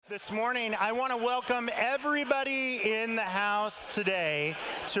This morning, I want to welcome everybody in the house today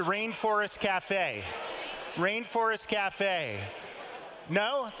to Rainforest Cafe. Rainforest Cafe.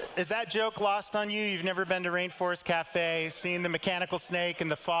 No? Is that joke lost on you? You've never been to Rainforest Cafe, seen the mechanical snake in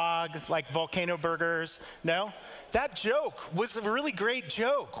the fog, like volcano burgers? No? That joke was a really great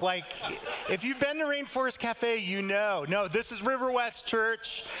joke. Like, if you've been to Rainforest Cafe, you know. No, this is River West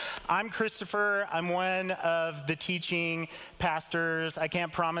Church. I'm Christopher. I'm one of the teaching pastors. I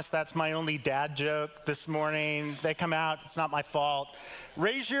can't promise that's my only dad joke this morning. They come out, it's not my fault.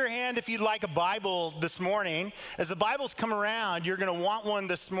 Raise your hand if you'd like a Bible this morning. As the Bibles come around, you're going to want one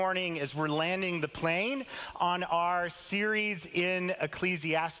this morning as we're landing the plane on our series in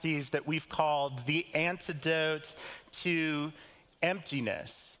Ecclesiastes that we've called The Antidote to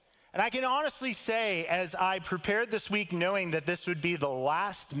Emptiness. And I can honestly say, as I prepared this week knowing that this would be the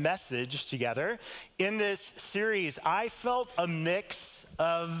last message together in this series, I felt a mix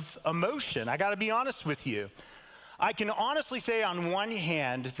of emotion. I got to be honest with you. I can honestly say on one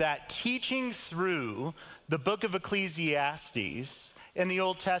hand that teaching through the book of Ecclesiastes in the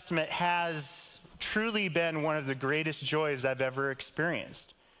Old Testament has truly been one of the greatest joys I've ever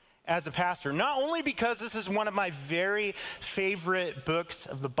experienced as a pastor. Not only because this is one of my very favorite books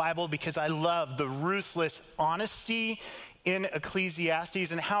of the Bible, because I love the ruthless honesty in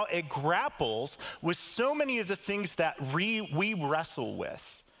Ecclesiastes and how it grapples with so many of the things that we wrestle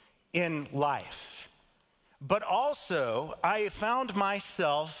with in life. But also, I found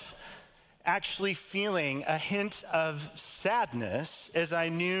myself actually feeling a hint of sadness as I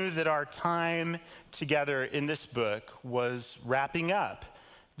knew that our time together in this book was wrapping up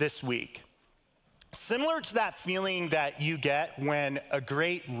this week. Similar to that feeling that you get when a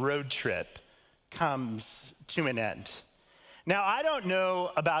great road trip comes to an end. Now, I don't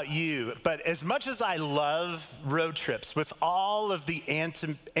know about you, but as much as I love road trips with all of the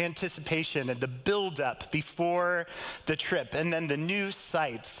anticipation and the buildup before the trip and then the new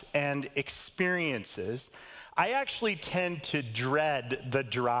sights and experiences, I actually tend to dread the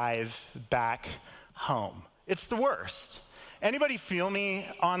drive back home. It's the worst. Anybody feel me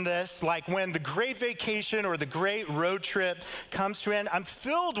on this? Like when the great vacation or the great road trip comes to an end, I'm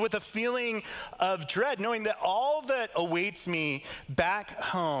filled with a feeling of dread, knowing that all that awaits me back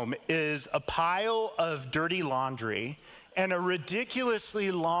home is a pile of dirty laundry and a ridiculously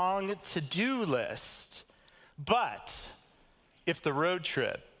long to-do list. But if the road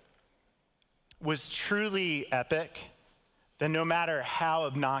trip was truly epic, then no matter how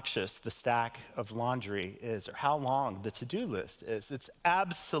obnoxious the stack of laundry is or how long the to-do list is, it's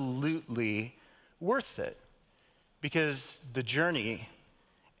absolutely worth it because the journey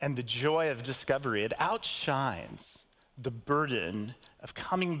and the joy of discovery, it outshines the burden of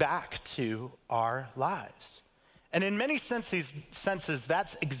coming back to our lives. And in many senses,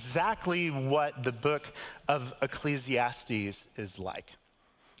 that's exactly what the book of Ecclesiastes is like.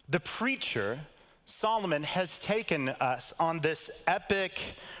 The preacher, Solomon, has taken us on this epic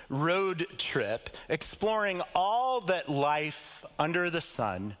road trip, exploring all that life under the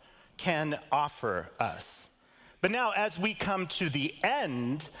sun can offer us. But now, as we come to the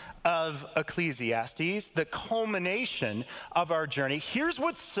end of Ecclesiastes, the culmination of our journey, here's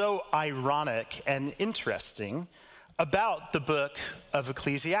what's so ironic and interesting about the book of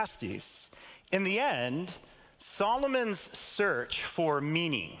Ecclesiastes. In the end, Solomon's search for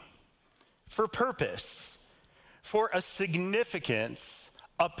meaning, for purpose, for a significance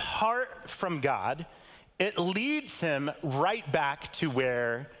apart from God, it leads him right back to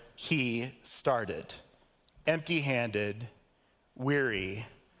where he started, empty-handed, weary,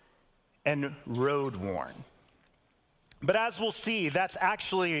 and road-worn. But as we'll see, that's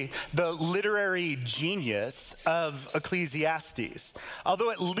actually the literary genius of Ecclesiastes.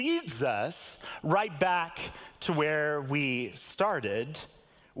 Although it leads us right back to where we started,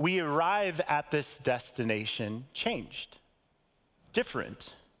 we arrive at this destination changed,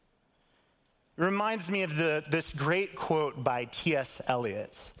 different. It reminds me of this great quote by T.S.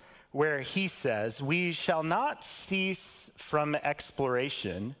 Eliot, where he says, "We shall not cease from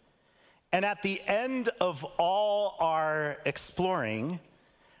exploration, and at the end of all our exploring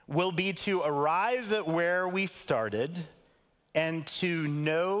will be to arrive at where we started and to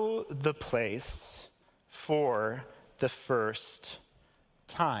know the place for the first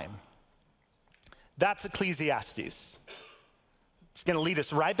time." That's Ecclesiastes. It's going to lead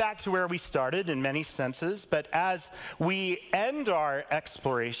us right back to where we started in many senses, but as we end our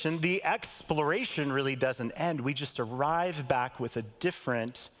exploration, the exploration really doesn't end. We just arrive back with a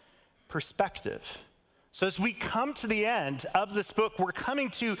different perspective. So as we come to the end of this book, we're coming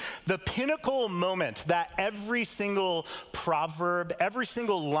to the pinnacle moment that every single proverb, every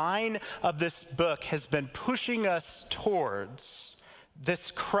single line of this book has been pushing us towards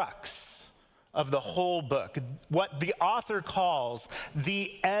this crux of the whole book, what the author calls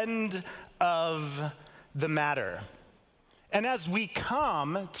the end of the matter. And as we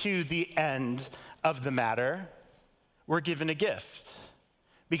come to the end of the matter, we're given a gift.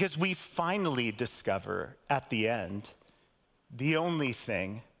 Because we finally discover at the end the only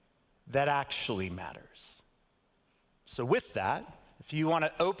thing that actually matters. So with that, if you want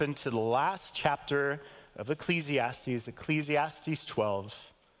to open to the last chapter of Ecclesiastes, Ecclesiastes 12,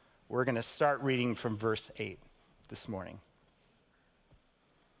 we're going to start reading from verse 8 this morning.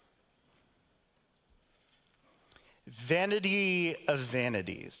 Vanity of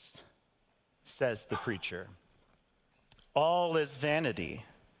vanities, says the preacher. All is vanity.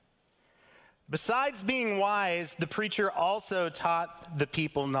 Besides being wise, the preacher also taught the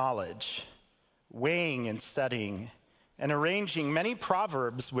people knowledge, weighing and studying, and arranging many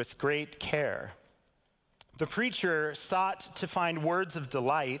proverbs with great care. The preacher sought to find words of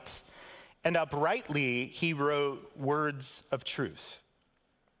delight, and uprightly he wrote words of truth.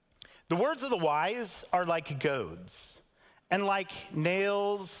 The words of the wise are like goads, and like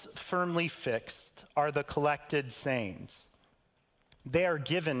nails firmly fixed are the collected sayings. They are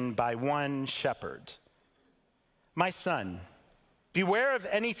given by one shepherd. My son, beware of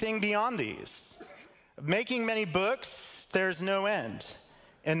anything beyond these. Making many books, there's no end,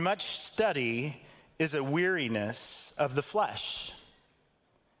 and much study is a weariness of the flesh.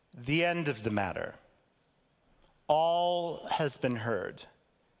 The end of the matter. All has been heard.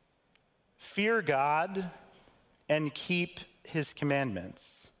 Fear God and keep his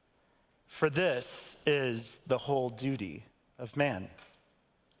commandments, for this is the whole duty of man.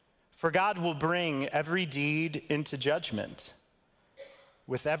 For God will bring every deed into judgment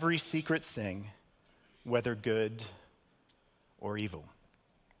with every secret thing, whether good or evil.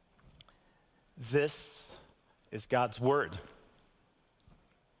 This is God's word.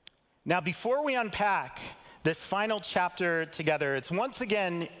 Now, before we unpack this final chapter together, it's once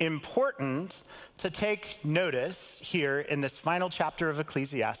again important to take notice here in this final chapter of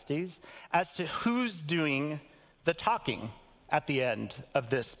Ecclesiastes as to who's doing the talking at the end of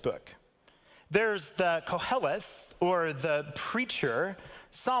this book. There's the Koheleth, or the preacher,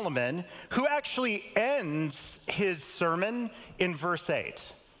 Solomon, who actually ends his sermon in verse 8.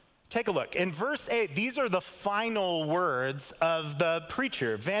 Take a look. In verse 8, these are the final words of the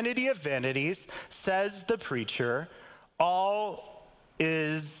preacher. Vanity of vanities, says the preacher, all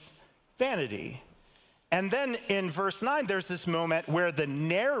is vanity. And then in verse 9, there's this moment where the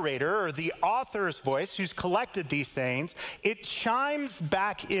narrator, or the author's voice, who's collected these sayings, it chimes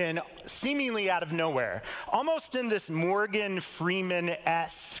back in seemingly out of nowhere, almost in this Morgan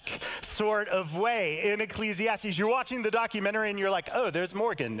Freeman-esque sort of way in Ecclesiastes. You're watching the documentary and you're like, oh, there's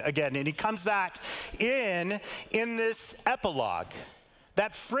Morgan again. And he comes back in this epilogue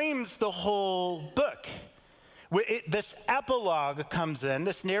that frames the whole book. This epilogue comes in,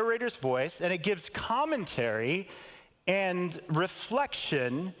 this narrator's voice, and it gives commentary and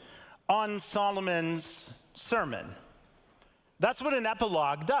reflection on Solomon's sermon. That's what an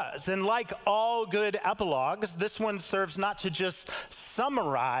epilogue does. And like all good epilogues, this one serves not to just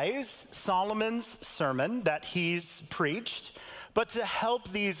summarize Solomon's sermon that he's preached, but to help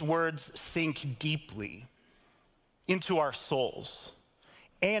these words sink deeply into our souls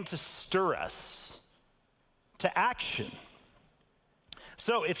and to stir us to action.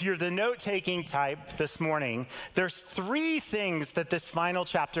 So if you're the note-taking type this morning, there's three things that this final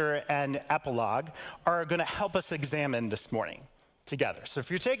chapter and epilogue are going to help us examine this morning together. So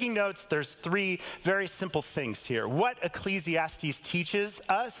if you're taking notes, there's three very simple things here. What Ecclesiastes teaches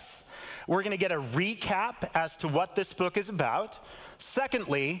us. We're going to get a recap as to what this book is about.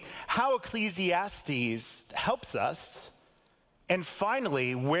 Secondly, how Ecclesiastes helps us. And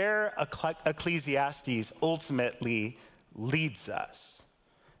finally, where Ecclesiastes ultimately leads us.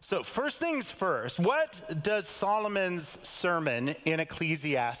 So first things first, what does Solomon's sermon in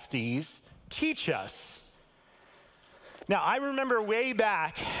Ecclesiastes teach us? Now, I remember way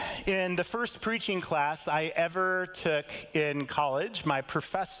back in the first preaching class I ever took in college, my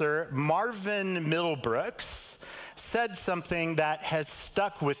professor, Marvin Middlebrooks, said something that has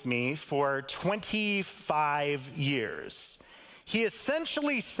stuck with me for 25 years. He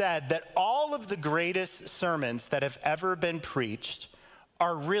essentially said that all of the greatest sermons that have ever been preached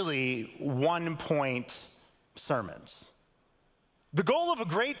are really one-point sermons. The goal of a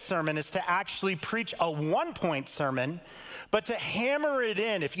great sermon is to actually preach a one-point sermon, but to hammer it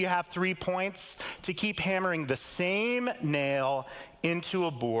in, if you have 3 points, to keep hammering the same nail into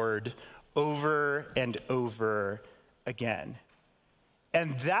a board over and over again.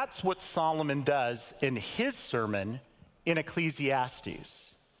 And that's what Solomon does in his sermon in Ecclesiastes.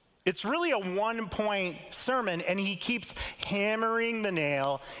 It's really a one-point sermon, and he keeps hammering the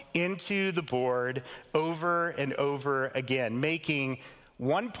nail into the board over and over again, making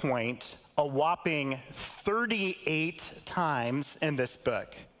 1 point a whopping 38 times in this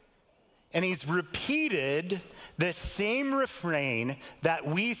book. And he's repeated the same refrain that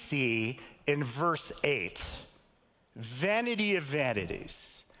we see in verse 8. Vanity of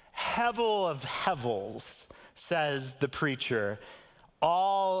vanities, hevel of hevels, says the preacher.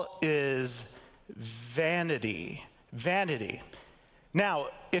 All is vanity, vanity. Now,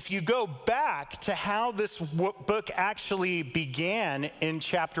 if you go back to how this book actually began in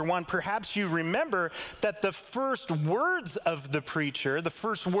chapter 1, perhaps you remember that the first words of the preacher, the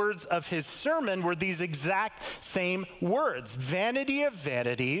first words of his sermon were these exact same words. Vanity of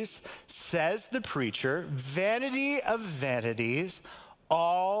vanities, says the preacher, vanity of vanities,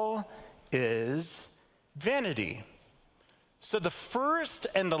 all is vanity. So the first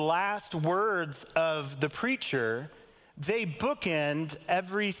and the last words of the preacher, they bookend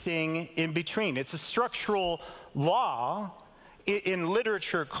everything in between. It's a structural law in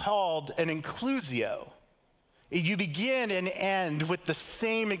literature called an inclusio. You begin and end with the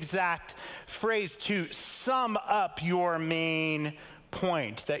same exact phrase to sum up your main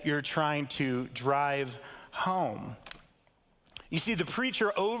point that you're trying to drive home. You see, the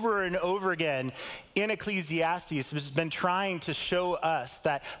preacher over and over again in Ecclesiastes has been trying to show us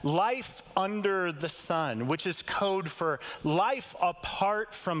that life under the sun, which is code for life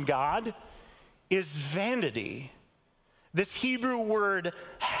apart from God, is vanity. This Hebrew word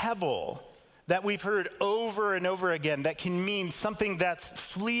hevel that we've heard over and over again that can mean something that's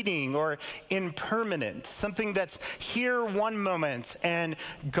fleeting or impermanent, something that's here one moment and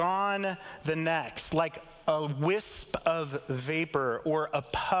gone the next, like a wisp of vapor or a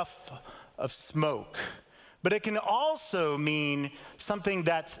puff of smoke. But it can also mean something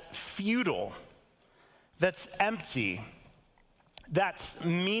that's futile, that's empty, that's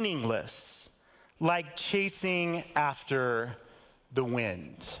meaningless, like chasing after the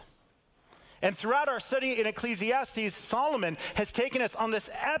wind. And throughout our study in Ecclesiastes, Solomon has taken us on this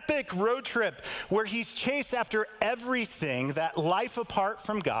epic road trip where he's chased after everything that life apart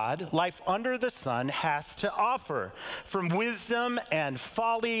from God, life under the sun, has to offer. From wisdom and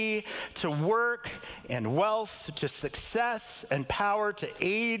folly to work and wealth to success and power to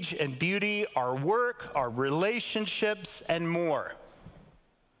age and beauty, our work, our relationships, and more.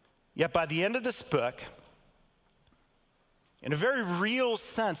 Yet by the end of this book, in a very real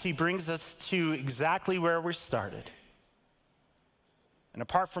sense, he brings us to exactly where we started. And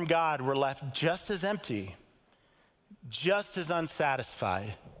apart from God, we're left just as empty, just as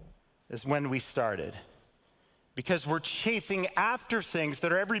unsatisfied as when we started. Because we're chasing after things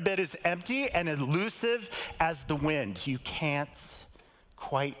that are every bit as empty and elusive as the wind. You can't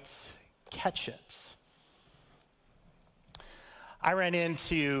quite catch it. I ran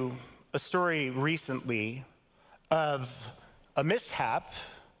into a story recently of a mishap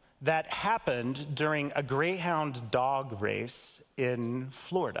that happened during a Greyhound dog race in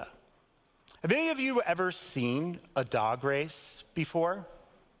Florida. Have any of you ever seen a dog race before?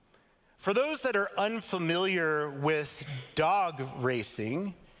 For those that are unfamiliar with dog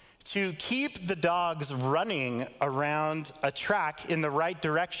racing, to keep the dogs running around a track in the right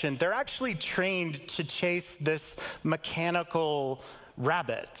direction, they're actually trained to chase this mechanical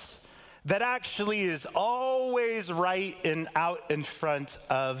rabbit that actually is always right and out in front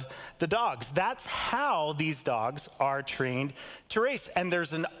of the dogs. That's how these dogs are trained to race. And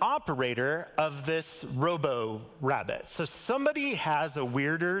there's an operator of this robo-rabbit. So somebody has a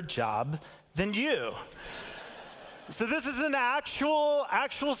weirder job than you. So this is an actual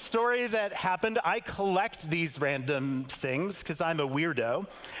story that happened. I collect these random things because I'm a weirdo.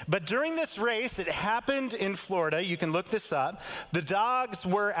 But during this race, it happened in Florida. You can look this up. The dogs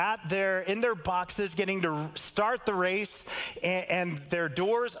were in their boxes getting to start the race, and their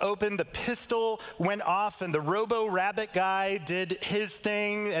doors opened. The pistol went off, and the robo-rabbit guy did his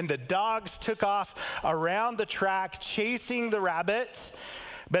thing, and the dogs took off around the track chasing the rabbit.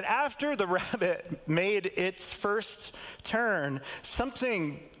 But after the rabbit made its first turn,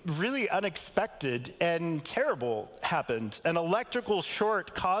 something really unexpected and terrible happened. An electrical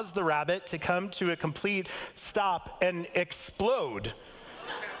short caused the rabbit to come to a complete stop and explode,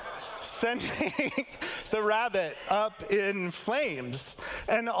 the rabbit up in flames.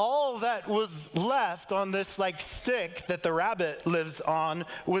 And all that was left on this like stick that the rabbit lives on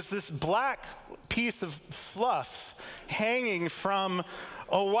was this black piece of fluff hanging from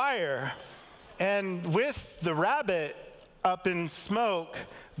a wire. And with the rabbit up in smoke,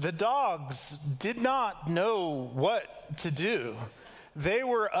 the dogs did not know what to do. They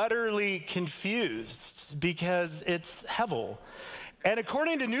were utterly confused because it's Hevel. And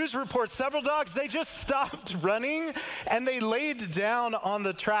according to news reports, several dogs, they just stopped running and they laid down on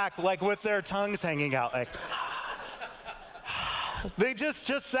the track like with their tongues hanging out, like, they just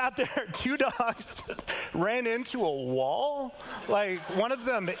sat there. Two dogs ran into a wall. Like one of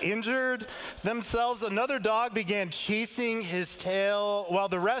them injured themselves. Another dog began chasing his tail while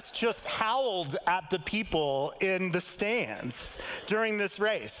the rest just howled at the people in the stands during this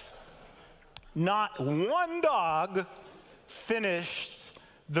race. Not one dog finished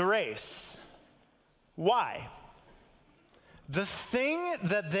the race. Why? The thing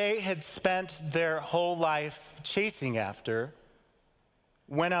that they had spent their whole life chasing after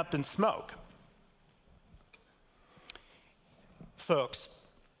went up in smoke. Folks,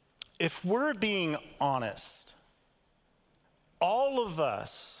 if we're being honest, all of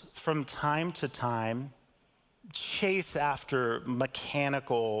us from time to time chase after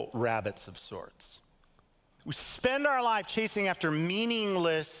mechanical rabbits of sorts. We spend our life chasing after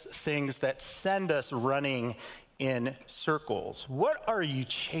meaningless things that send us running in circles. What are you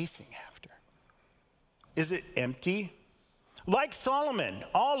chasing after? Is it empty? Like Solomon,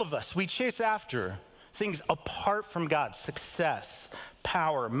 all of us, we chase after things apart from God: success,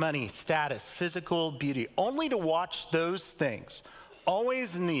 power, money, status, physical beauty, only to watch those things,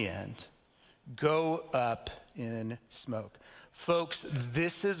 always in the end, go up in smoke. Folks,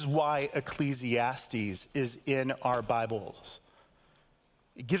 this is why Ecclesiastes is in our Bibles.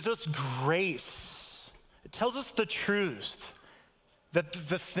 It gives us grace. It tells us the truth. That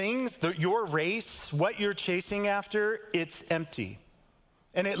the things, your race, what you're chasing after, it's empty.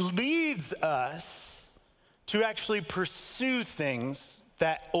 And it leads us to actually pursue things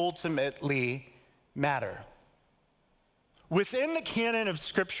that ultimately matter. Within the canon of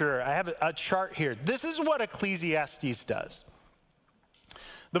Scripture, I have a chart here. This is what Ecclesiastes does.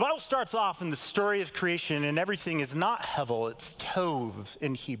 The Bible starts off in the story of creation, and everything is not Hevel, it's Tov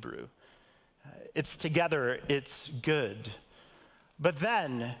in Hebrew. It's together, it's good. But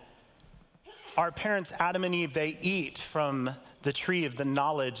then, our parents, Adam and Eve, they eat from the tree of the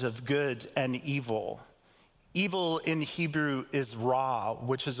knowledge of good and evil. Evil in Hebrew is ra,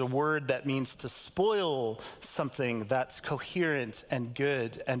 which is a word that means to spoil something that's coherent and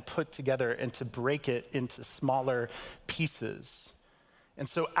good and put together and to break it into smaller pieces. And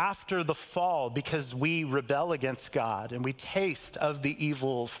so after the fall, because we rebel against God and we taste of the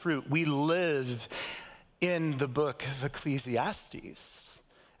evil fruit, we live in the book of Ecclesiastes.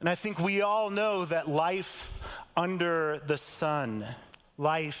 And I think we all know that life under the sun,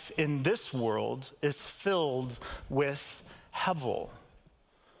 life in this world, is filled with Hevel.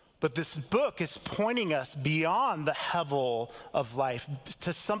 But this book is pointing us beyond the Hevel of life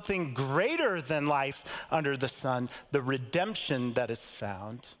to something greater than life under the sun, the redemption that is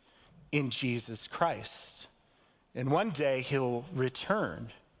found in Jesus Christ. And one day he'll return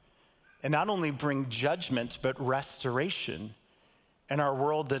and not only bring judgment, but restoration. And our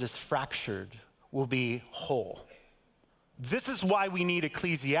world that is fractured will be whole. This is why we need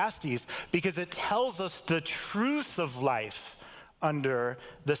Ecclesiastes, because it tells us the truth of life under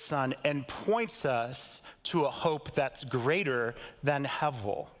the sun and points us to a hope that's greater than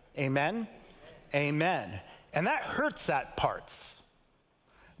Hevel. Amen? Amen. And that hurts at parts.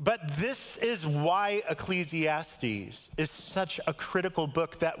 But this is why Ecclesiastes is such a critical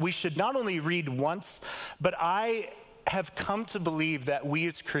book that we should not only read once, but I have come to believe that we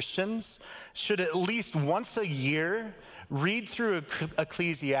as Christians should at least once a year read through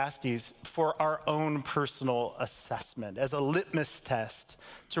Ecclesiastes for our own personal assessment as a litmus test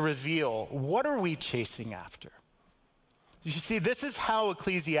to reveal, what are we chasing after? You see, this is how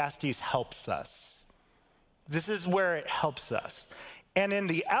Ecclesiastes helps us. This is where it helps us. And in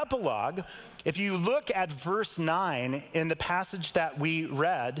the epilogue, if you look at verse 9 in the passage that we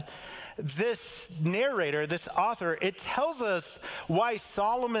read, this narrator, this author, it tells us why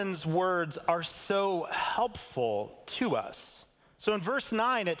Solomon's words are so helpful to us. So in verse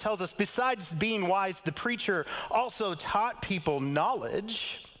 9, it tells us, besides being wise, the preacher also taught people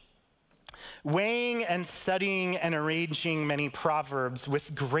knowledge, weighing and studying and arranging many proverbs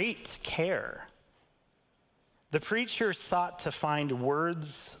with great care. The preacher sought to find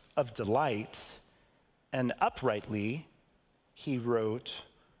words of delight, and uprightly he wrote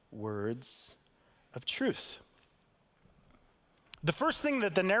words of truth. The first thing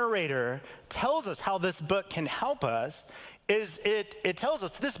that the narrator tells us how this book can help us is it tells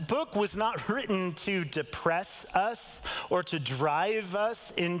us this book was not written to depress us or to drive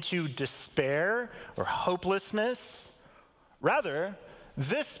us into despair or hopelessness. Rather,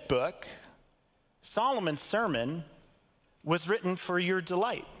 this book, Solomon's Sermon, was written for your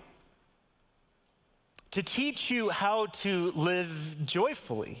delight, to teach you how to live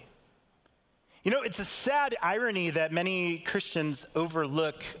joyfully. You know, it's a sad irony that many Christians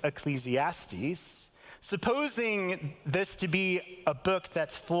overlook Ecclesiastes, supposing this to be a book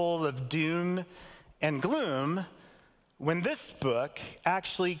that's full of doom and gloom, when this book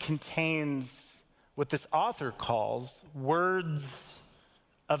actually contains what this author calls words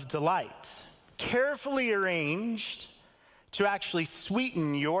of delight, carefully arranged to actually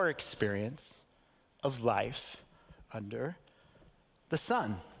sweeten your experience of life under the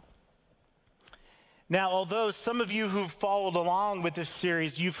sun. Now, although some of you who've followed along with this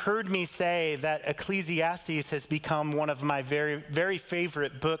series, you've heard me say that Ecclesiastes has become one of my very, very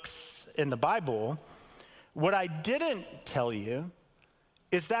favorite books in the Bible, what I didn't tell you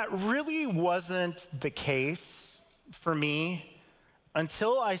is that really wasn't the case for me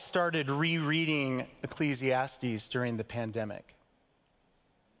until I started rereading Ecclesiastes during the pandemic.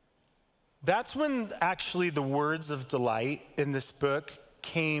 That's when actually the words of delight in this book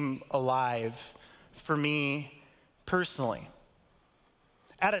came alive for me personally.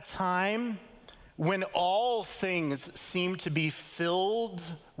 At a time when all things seem to be filled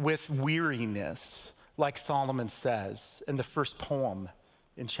with weariness, like Solomon says in the first poem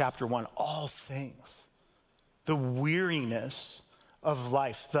in chapter 1, all things, the weariness of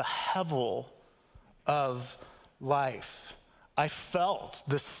life, the hevel of life. I felt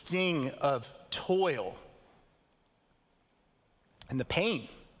the sting of toil and the pain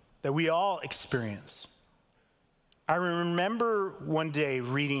that we all experience. I remember one day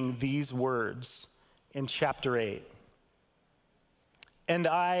reading these words in chapter 8. And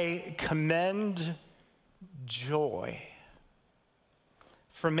I commend joy,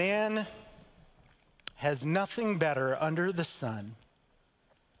 for man has nothing better under the sun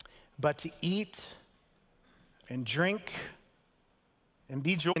but to eat and drink and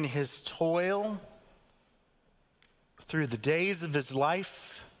be joyful in his toil through the days of his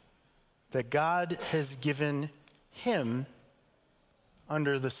life that God has given him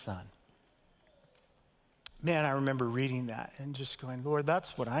under the sun. Man, I remember reading that and just going, Lord,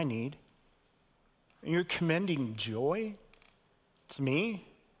 that's what I need. And you're commending joy to me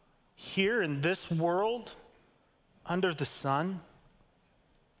here in this world under the sun?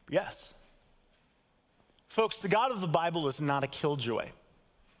 Yes. Folks, the God of the Bible is not a killjoy.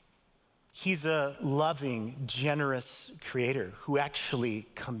 He's a loving, generous creator who actually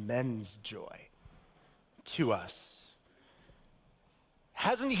commends joy to us.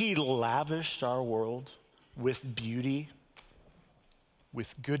 Hasn't he lavished our world with beauty,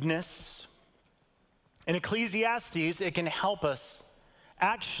 with goodness? In Ecclesiastes, it can help us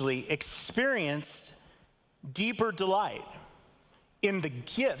actually experience deeper delight in the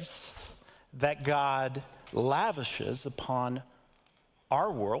gifts that God lavishes upon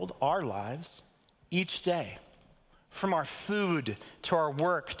our world, our lives, each day. From our food to our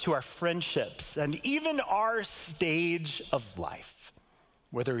work to our friendships and even our stage of life.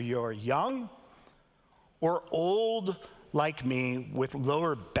 Whether you're young or old like me with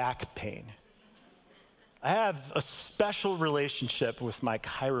lower back pain. I have a special relationship with my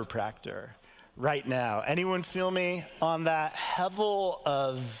chiropractor right now. Anyone feel me on that hevel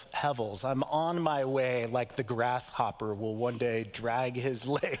of hevels? I'm on my way like the grasshopper will one day drag his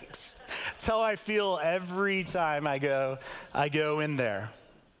legs. That's how I feel every time I go in there.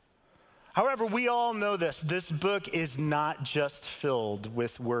 However, we all know this. This book is not just filled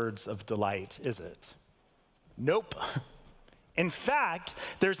with words of delight, is it? Nope. In fact,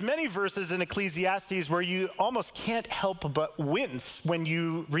 there's many verses in Ecclesiastes where you almost can't help but wince when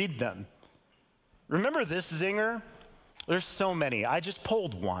you read them. Remember this zinger? There's so many. I just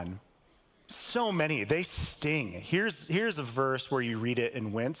pulled one. So many. They sting. Here's a verse where you read it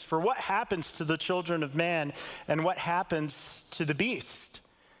and wince. For what happens to the children of man and what happens to the beast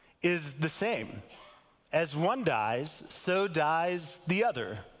is the same. As one dies, so dies the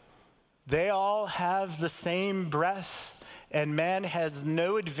other. They all have the same breath, and man has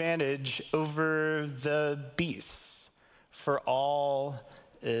no advantage over the beasts, for all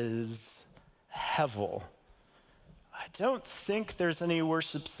is hevel. I don't think there's any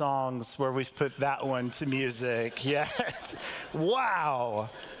worship songs where we've put that one to music yet. Wow.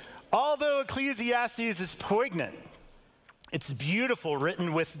 Although Ecclesiastes is poignant, it's beautiful,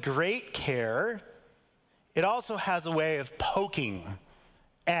 written with great care, it also has a way of poking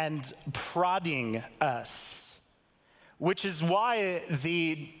and prodding us, which is why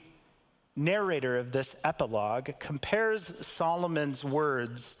the narrator of this epilogue compares Solomon's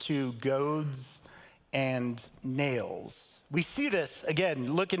words to goads and nails. We see this,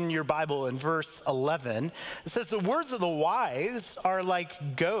 again, look in your Bible in verse 11. It says, the words of the wise are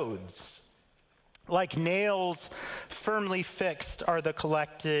like goads. Like nails firmly fixed are the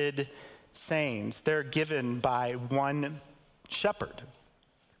collected sayings. They're given by one shepherd.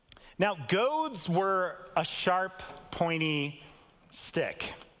 Now, goads were a sharp, pointy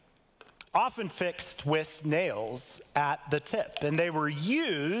stick, often fixed with nails at the tip. And they were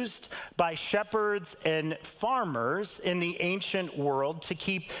used by shepherds and farmers in the ancient world to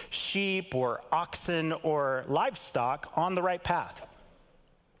keep sheep or oxen or livestock on the right path.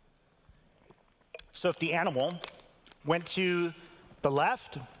 So if the animal went to the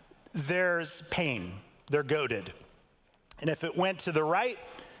left, there's pain. They're goaded. And if it went to the right,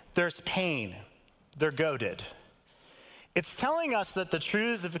 there's pain. They're goaded. It's telling us that the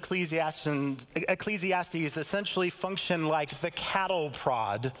truths of Ecclesiastes essentially function like the cattle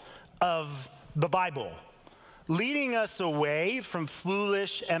prod of the Bible, leading us away from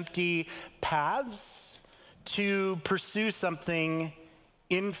foolish, empty paths to pursue something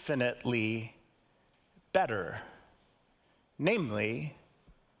infinitely better, namely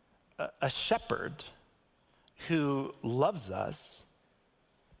a shepherd who loves us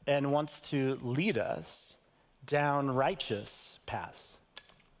and wants to lead us down righteous paths.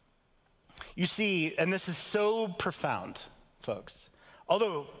 You see, and this is so profound, folks,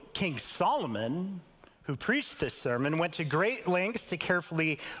 although King Solomon, who preached this sermon, went to great lengths to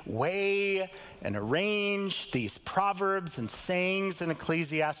carefully weigh and arrange these proverbs and sayings in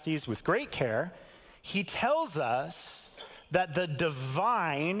Ecclesiastes with great care, he tells us that the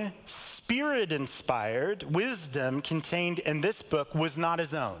divine, spirit-inspired wisdom contained in this book was not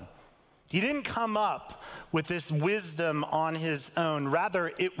his own. He didn't come up with this wisdom on his own.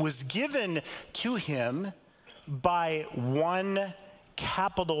 Rather, it was given to him by one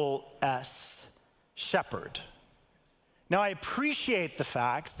capital S shepherd. Now, I appreciate the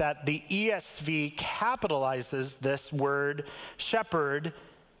fact that the ESV capitalizes this word shepherd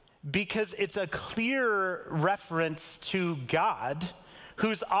because it's a clear reference to God,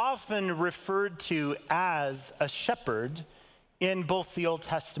 who's often referred to as a shepherd in both the Old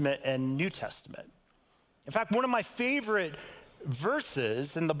Testament and New Testament. In fact, one of my favorite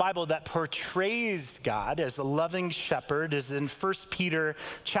verses in the Bible that portrays God as a loving shepherd is in 1 Peter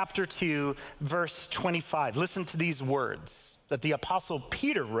chapter 2, verse 25. Listen to these words that the Apostle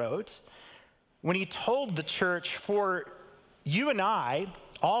Peter wrote when he told the church, for you and I,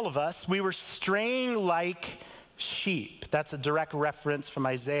 all of us, we were straying like sheep. That's a direct reference from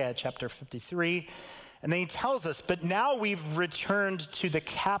Isaiah chapter 53. And then he tells us, but now we've returned to the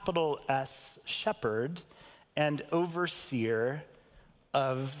capital S shepherd and overseer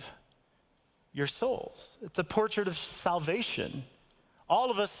of your souls. It's a portrait of salvation.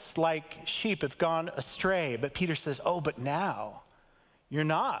 All of us, like sheep, have gone astray. But Peter says, oh, but now you're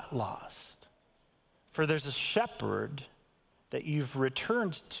not lost. For there's a shepherd that you've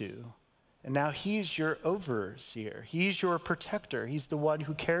returned to. And now he's your overseer. He's your protector. He's the one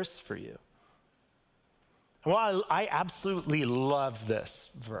who cares for you. Well, I absolutely love this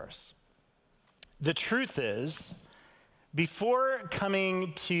verse. The truth is, before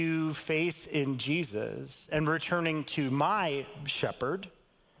coming to faith in Jesus and returning to my shepherd,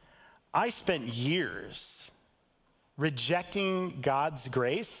 I spent years rejecting God's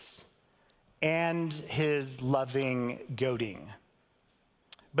grace and his loving goading.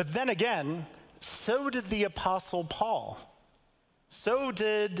 But then again, so did the Apostle Paul. So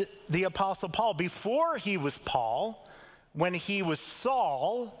did the Apostle Paul. Before he was Paul, when he was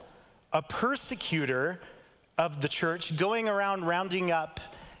Saul, a persecutor of the church, going around rounding up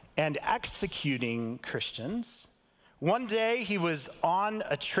and executing Christians, one day he was on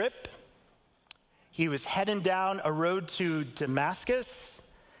a trip. He was heading down a road to Damascus.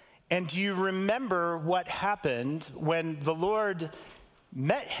 And do you remember what happened when the Lord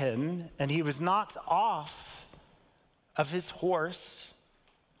met him and he was knocked off of his horse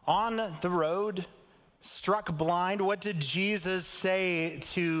on the road, struck blind? What did Jesus say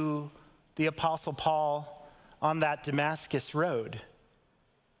to the Apostle Paul on that Damascus road?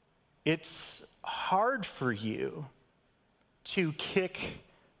 It's hard for you to kick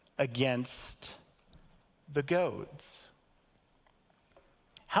against the goads.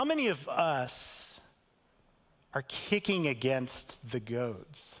 How many of us are kicking against the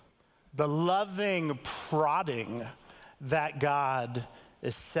goads? The loving prodding that God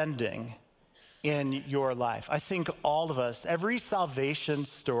is sending in your life. I think all of us, every salvation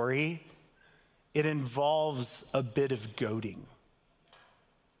story, it involves a bit of goading.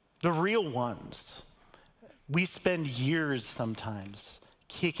 The real ones. We spend years sometimes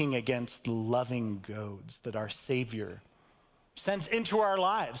kicking against the loving goads that our Savior sends into our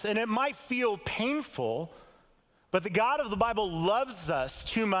lives. And it might feel painful, but the God of the Bible loves us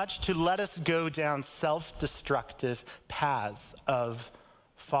too much to let us go down self-destructive paths of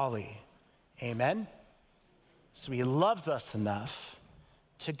folly. Amen? So he loves us enough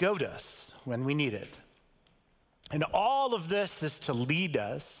to goad us when we need it. And all of this is to lead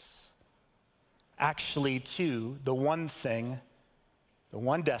us actually to the one thing, the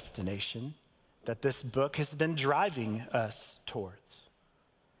one destination that this book has been driving us towards.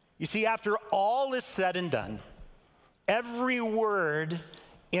 You see, after all is said and done, every word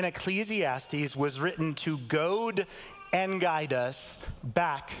in Ecclesiastes was written to goad and guide us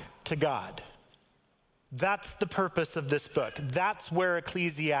back to God. That's the purpose of this book. That's where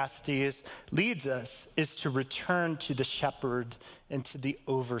Ecclesiastes leads us, is to return to the shepherd and to the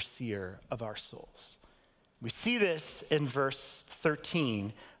overseer of our souls. We see this in verse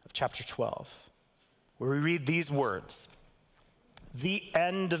 13 of chapter 12, where we read these words: "The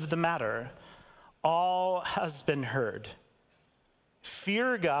end of the matter, all has been heard.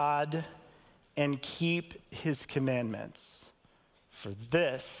 Fear God and keep his commandments, for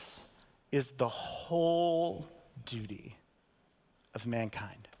this is the whole duty of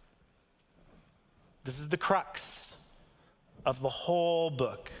mankind." This is the crux of the whole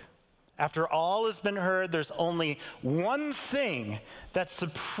book. After all has been heard, there's only one thing that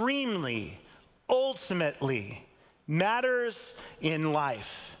supremely, ultimately matters in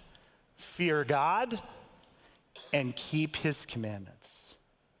life: fear God and keep his commandments.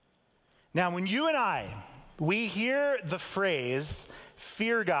 Now, when you and we hear the phrase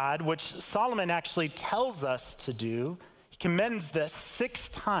fear God, which Solomon actually tells us to do, he commends this 6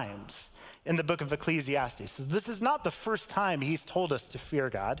 times in the book of Ecclesiastes. So this is not the first time he's told us to fear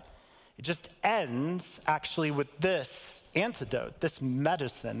God. It just ends actually with this antidote, this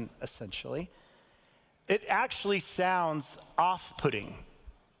medicine, essentially. It actually sounds off-putting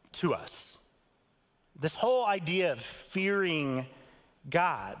to us. This whole idea of fearing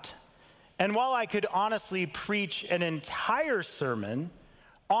God. And while I could honestly preach an entire sermon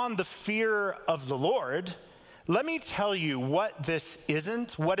on the fear of the Lord, let me tell you what this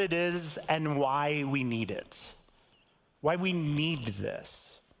isn't, what it is, and why we need it. Why we need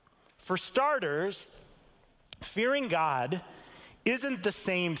this. For starters, fearing God isn't the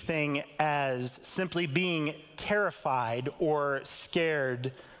same thing as simply being terrified or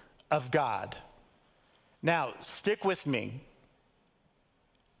scared of God. Now, stick with me.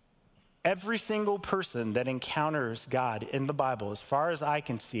 Every single person that encounters God in the Bible, as far as I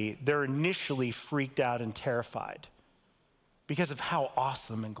can see, they're initially freaked out and terrified because of how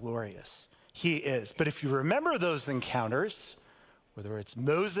awesome and glorious he is. But if you remember those encounters, whether it's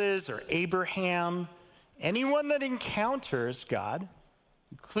Moses or Abraham, anyone that encounters God,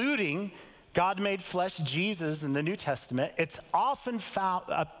 including God made flesh Jesus in the New Testament, it's often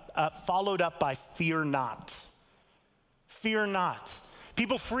followed up by fear not. Fear not.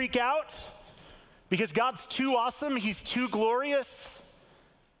 People freak out because God's too awesome, he's too glorious.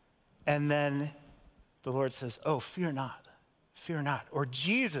 And then the Lord says, oh, fear not, fear not. Or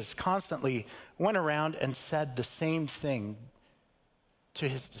Jesus constantly went around and said the same thing to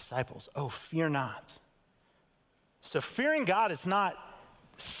his disciples, oh, fear not. So fearing God is not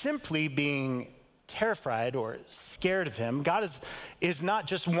simply being terrified or scared of him. God is not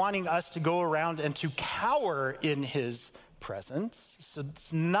just wanting us to go around and to cower in his presence. So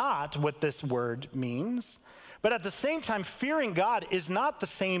it's not what this word means. But at the same time, fearing God is not the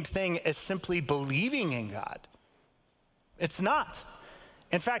same thing as simply believing in God. It's not.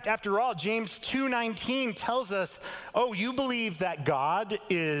 In fact, after all, James 2:19 tells us, oh, you believe that God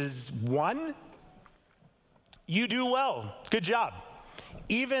is one? You do well. Good job.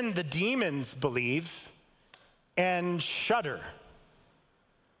 Even the demons believe and shudder.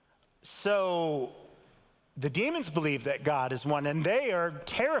 So the demons believe that God is one, and they are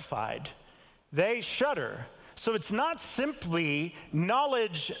terrified. They shudder. So it's not simply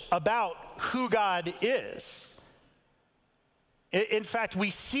knowledge about who God is. In fact,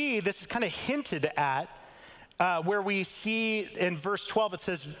 we see, this is kind of hinted at, where we see in verse 12, it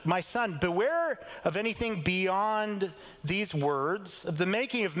says, my son, beware of anything beyond these words. Of the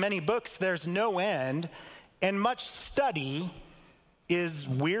making of many books, there's no end, and much study is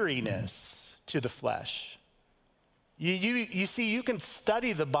weariness to the flesh. You see, you can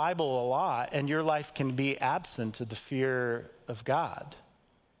study the Bible a lot, and your life can be absent of the fear of God.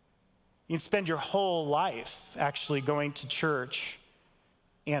 You can spend your whole life actually going to church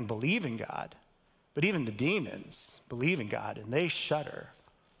and believe in God, but even the demons believe in God and they shudder.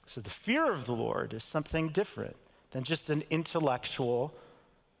 So the fear of the Lord is something different than just an intellectual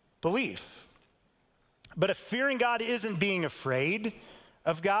belief. But if fearing God isn't being afraid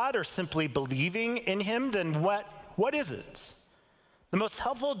of God or simply believing in him, then what is it? The most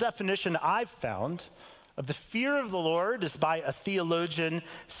helpful definition I've found of the fear of the Lord is by a theologian,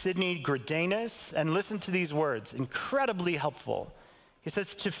 Sidney Greidanus, and listen to these words, incredibly helpful. He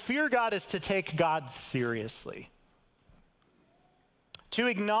says, to fear God is to take God seriously. To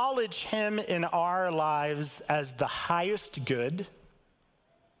acknowledge him in our lives as the highest good,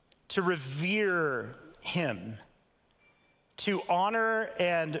 to revere him, to honor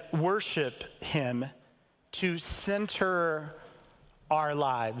and worship him, to center our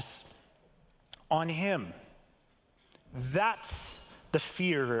lives on him. That's the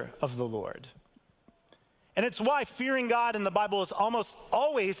fear of the Lord. And it's why fearing God in the Bible is almost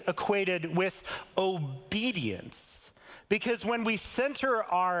always equated with obedience. Because when we center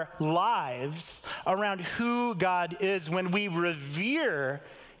our lives around who God is, when we revere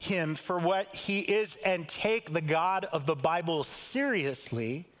him for what he is and take the God of the Bible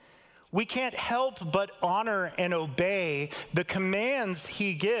seriously, we can't help but honor and obey the commands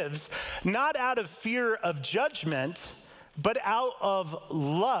he gives, not out of fear of judgment, but out of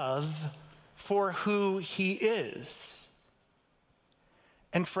love for who he is.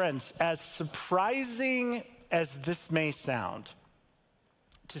 And friends, as surprising as this may sound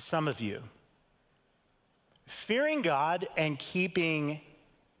to some of you, fearing God and keeping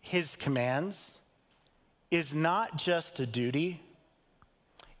his commands is not just a duty,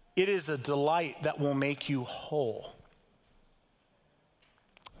 it is a delight that will make you whole.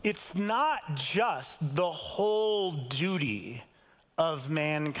 It's not just the whole duty of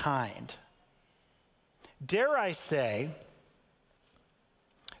mankind. Dare I say,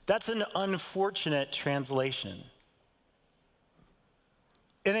 that's an unfortunate translation.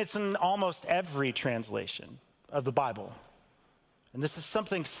 And it's in almost every translation of the Bible. And this is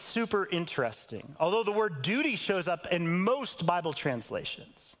something super interesting. Although the word duty shows up in most Bible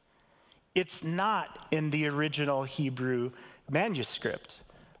translations, it's not in the original Hebrew manuscript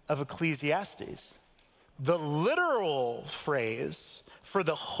of Ecclesiastes. The literal phrase for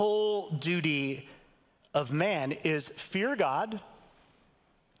the whole duty of man is fear God,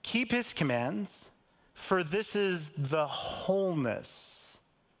 keep his commands, for this is the wholeness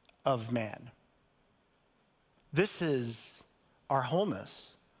of man. This is our wholeness.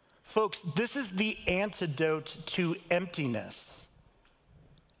 Folks, this is the antidote to emptiness.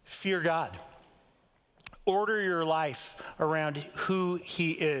 Fear God. Order your life around who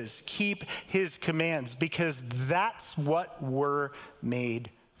he is. Keep his commands, because that's what we're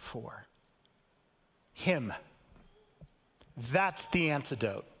made for. Him. That's the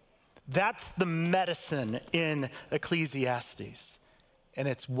antidote. That's the medicine in Ecclesiastes. And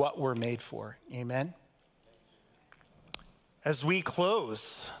it's what we're made for. Amen? As we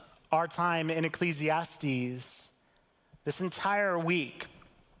close our time in Ecclesiastes this entire week,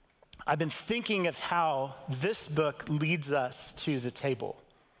 I've been thinking of how this book leads us to the table,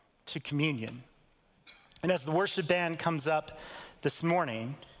 to communion. And as the worship band comes up this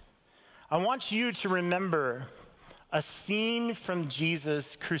morning, I want you to remember a scene from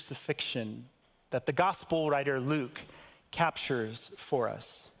Jesus' crucifixion that the gospel writer Luke captures for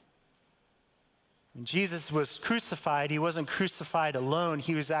us. When Jesus was crucified, he wasn't crucified alone.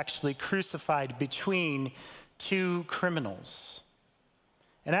 He was actually crucified between two criminals.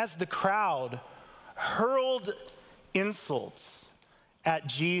 And as the crowd hurled insults at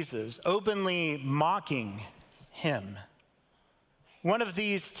Jesus, openly mocking him, one of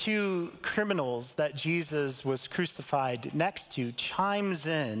these two criminals that Jesus was crucified next to chimes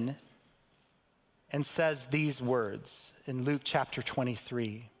in and says these words in Luke chapter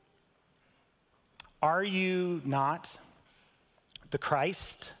 23. Are you not the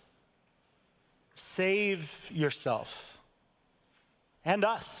Christ? Save yourself and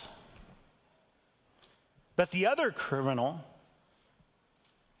us. But the other criminal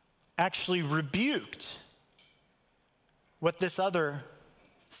actually rebuked what this other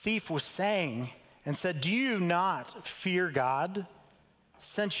thief was saying and said, do you not fear God,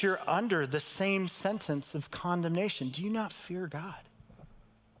 since you're under the same sentence of condemnation? Do you not fear God?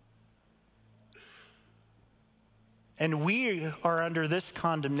 And we are under this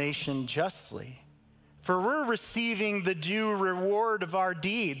condemnation justly, for we're receiving the due reward of our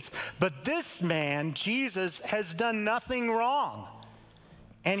deeds. But this man, Jesus, has done nothing wrong.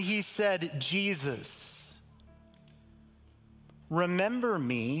 And he said, Jesus, remember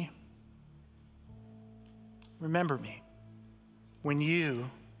me remember me when you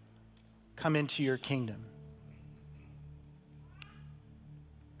come into your kingdom.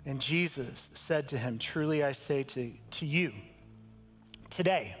 And Jesus said to him, truly I say to you,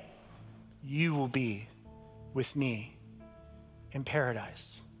 today you will be with me in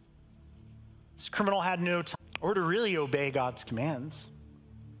paradise. This criminal had no time or to really obey God's commands.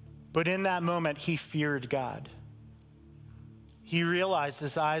 But in that moment, he feared God. He realized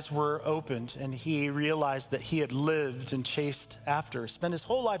his eyes were opened, and he realized that he had lived and spent his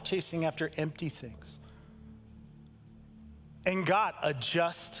whole life chasing after empty things, and got a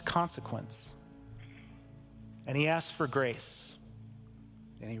just consequence. And he asked for grace,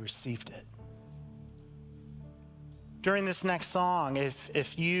 and he received it. During this next song,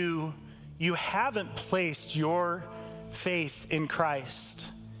 if you haven't placed your faith in Christ,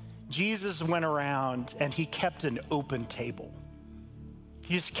 Jesus went around and he kept an open table.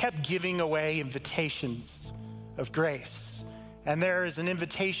 He just kept giving away invitations of grace. And there is an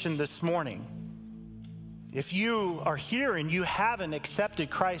invitation this morning. If you are here and you haven't accepted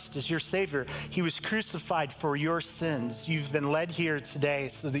Christ as your Savior, he was crucified for your sins. You've been led here today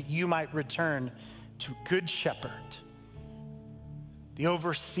so that you might return to Good Shepherd, the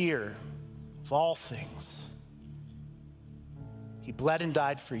overseer of all things. He bled and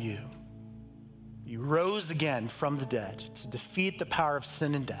died for you. He rose again from the dead to defeat the power of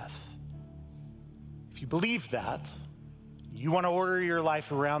sin and death. If you believe that, you want to order your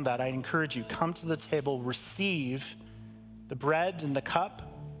life around that, I encourage you, come to the table, receive the bread and the cup.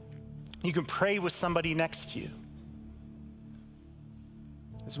 You can pray with somebody next to you.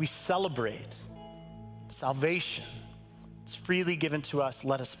 As we celebrate salvation, it's freely given to us.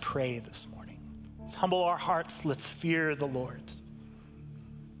 Let us pray this morning. Let's humble our hearts. Let's fear the Lord.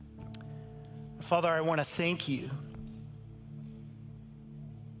 Father, I want to thank you,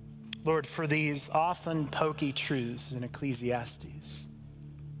 Lord, for these often pokey truths in Ecclesiastes.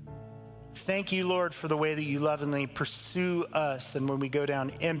 Thank you, Lord, for the way that you lovingly pursue us, and when we go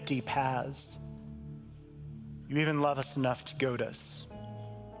down empty paths, you even love us enough to goad us.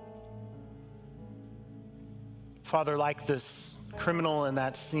 Father, like this criminal in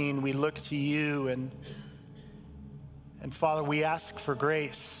that scene, we look to you, and Father, we ask for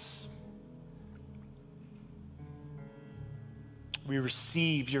grace. We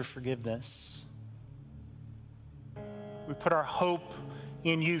receive your forgiveness. We put our hope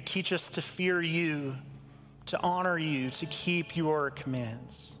in you. Teach us to fear you, to honor you, to keep your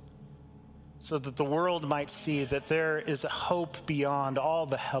commands, so that the world might see that there is a hope beyond all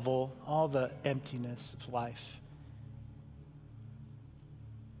the hevel, all the emptiness of life.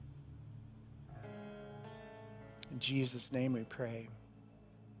 In Jesus' name we pray.